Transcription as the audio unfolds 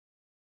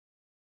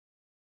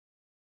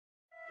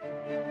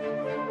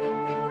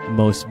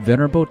Most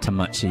Venerable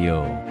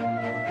Dhammajayo,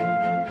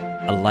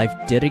 a life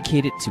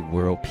dedicated to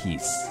world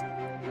peace.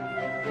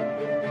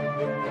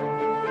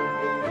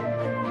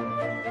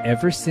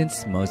 Ever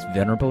since Most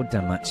Venerable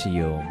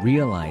Dhammajayo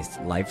realized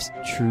life's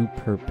true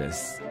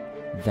purpose,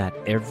 that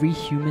every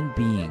human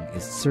being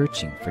is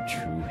searching for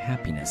true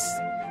happiness,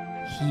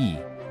 he,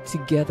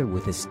 together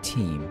with his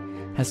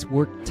team, has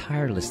worked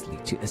tirelessly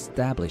to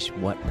establish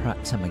Wat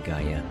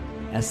Prattamagaya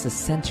as the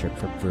center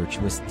for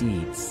virtuous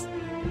deeds.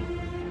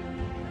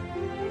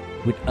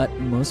 With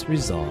utmost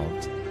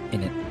resolve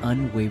and an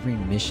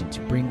unwavering mission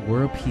to bring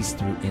world peace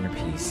through inner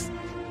peace,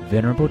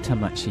 Venerable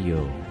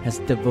Dhammajayo has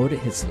devoted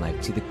his life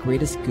to the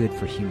greatest good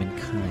for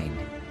humankind.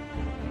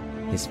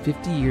 His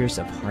 50 years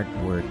of hard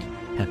work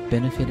have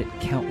benefited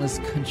countless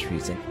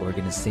countries and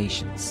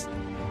organizations,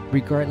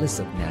 regardless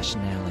of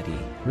nationality,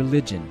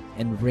 religion,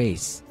 and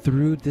race,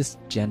 through this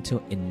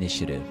gentle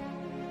initiative,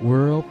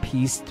 World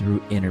Peace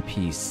Through Inner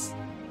Peace.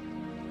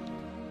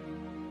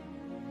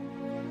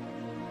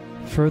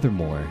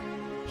 Furthermore,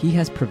 he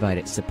has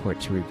provided support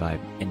to revive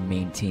and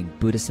maintain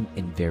Buddhism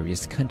in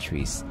various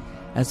countries,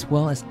 as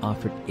well as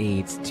offered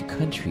aids to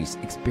countries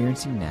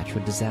experiencing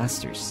natural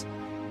disasters.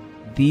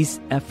 These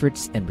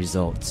efforts and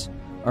results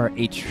are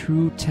a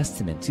true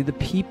testament to the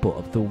people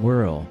of the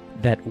world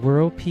that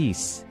world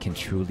peace can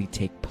truly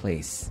take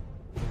place.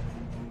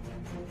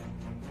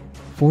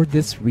 For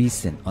this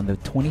reason, on the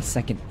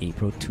 22nd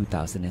April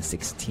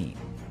 2016,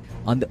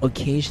 on the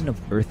occasion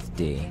of Earth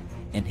Day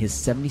and his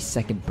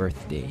 72nd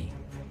birthday,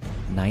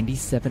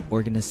 97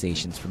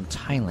 organizations from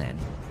Thailand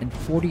and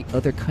 40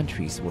 other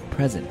countries were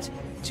present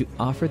to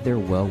offer their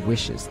well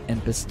wishes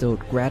and bestowed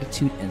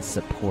gratitude and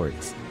support.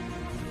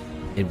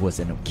 It was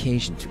an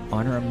occasion to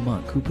honor a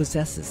monk who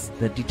possesses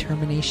the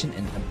determination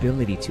and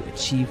ability to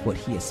achieve what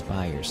he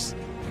aspires.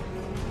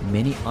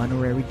 Many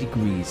honorary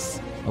degrees,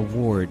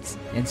 awards,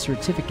 and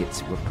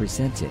certificates were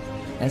presented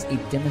as a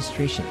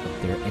demonstration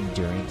of their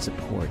enduring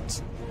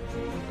support.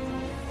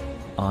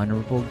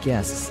 Honorable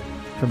guests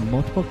from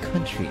multiple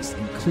countries,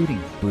 including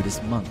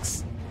Buddhist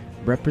monks,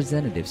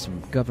 representatives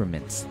from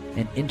governments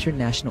and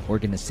international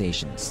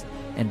organizations,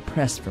 and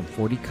press from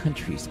 40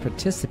 countries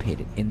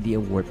participated in the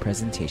award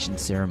presentation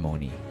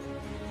ceremony.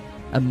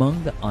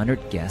 Among the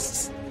honored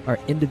guests are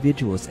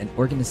individuals and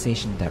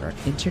organizations that are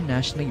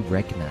internationally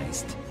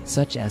recognized,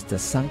 such as the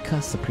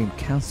Sangha Supreme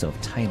Council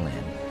of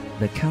Thailand,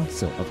 the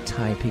Council of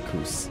Thai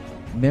Bhikkhus,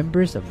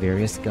 members of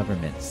various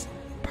governments,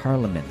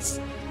 parliaments,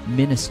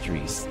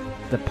 ministries,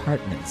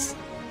 departments,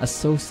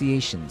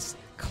 associations,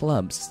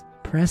 clubs,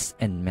 press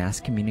and mass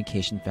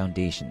communication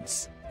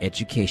foundations,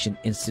 education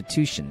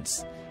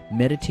institutions,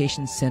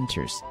 meditation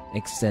centers,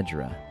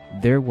 etc.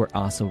 There were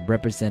also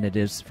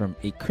representatives from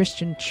a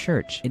Christian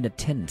church in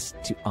attendance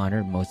to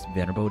honor Most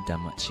Venerable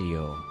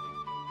Dhammajayo.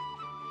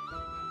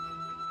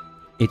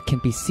 It can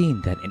be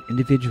seen that an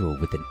individual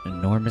with an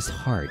enormous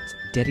heart,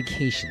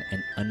 dedication,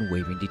 and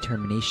unwavering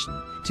determination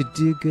to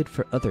do good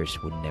for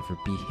others will never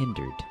be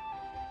hindered,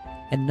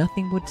 and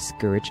nothing would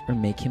discourage or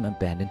make him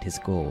abandon his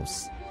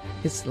goals.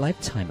 His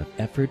lifetime of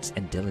efforts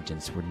and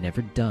diligence were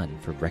never done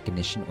for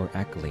recognition or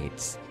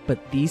accolades,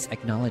 but these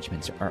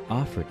acknowledgments are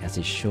offered as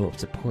a show of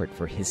support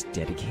for his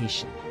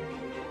dedication.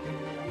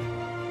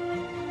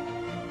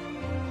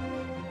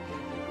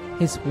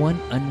 His one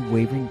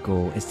unwavering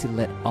goal is to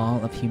let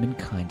all of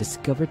humankind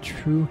discover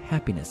true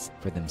happiness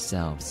for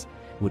themselves,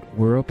 with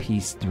world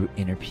peace through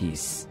inner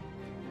peace.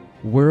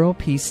 World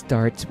peace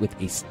starts with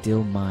a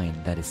still mind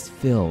that is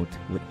filled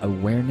with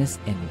awareness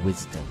and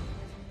wisdom.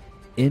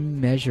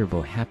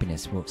 Immeasurable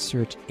happiness will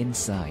surge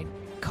inside,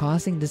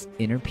 causing this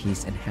inner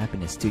peace and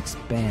happiness to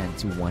expand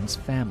to one's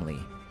family,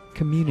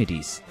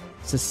 communities,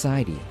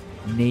 society,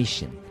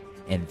 nation,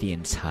 and the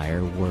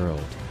entire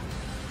world.